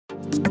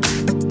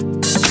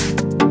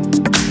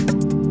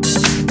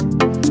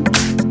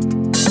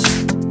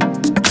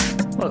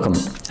Welcome,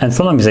 and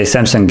following is a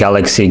Samsung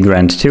Galaxy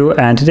Grand 2,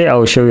 and today I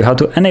will show you how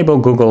to enable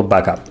Google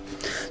Backup.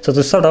 So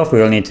to start off, we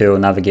will need to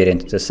navigate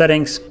into the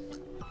settings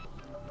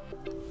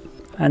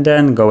and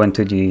then go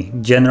into the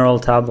General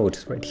tab, which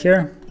is right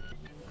here,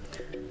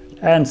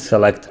 and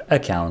select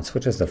Accounts,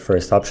 which is the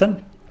first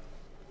option,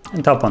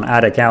 and tap on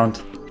Add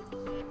Account.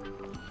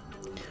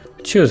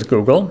 Choose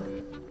Google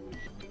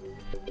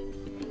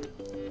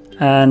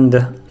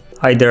and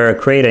either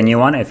create a new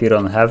one if you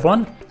don't have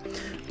one,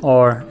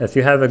 or if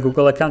you have a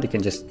Google account, you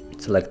can just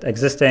select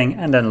existing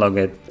and then log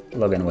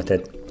in with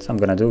it. So I'm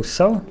gonna do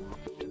so.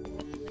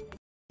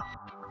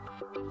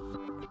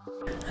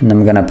 And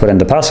I'm gonna put in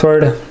the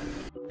password.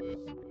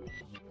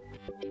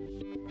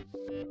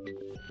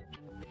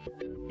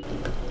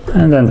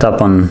 And then tap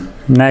on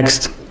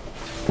next.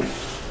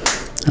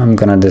 I'm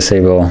gonna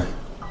disable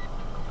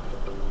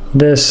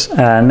this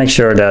and make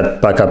sure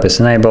that backup is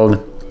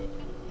enabled.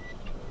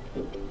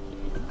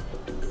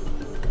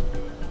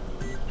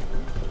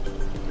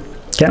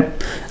 Okay,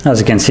 as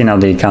you can see now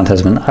the account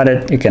has been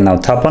added. You can now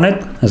tap on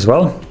it as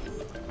well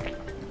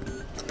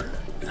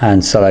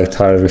and select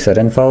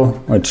HardReset.Info,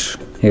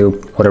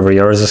 whatever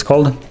yours is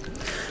called,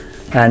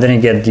 and then you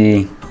get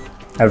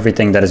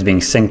everything that is being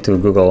synced to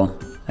Google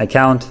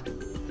account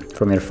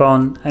from your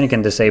phone, and you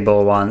can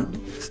disable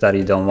ones that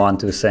you don't want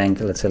to sync,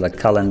 let's say like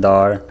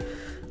calendar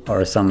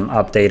or some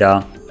app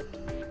data.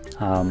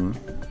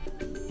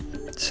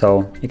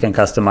 So you can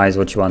customize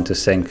what you want to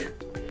sync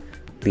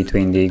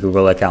between the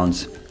Google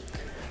accounts.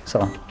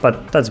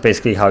 But that's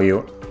basically how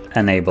you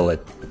enable it.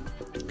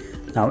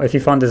 Now, if you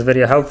found this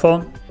video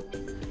helpful,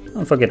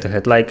 don't forget to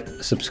hit like,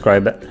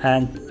 subscribe,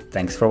 and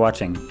thanks for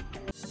watching.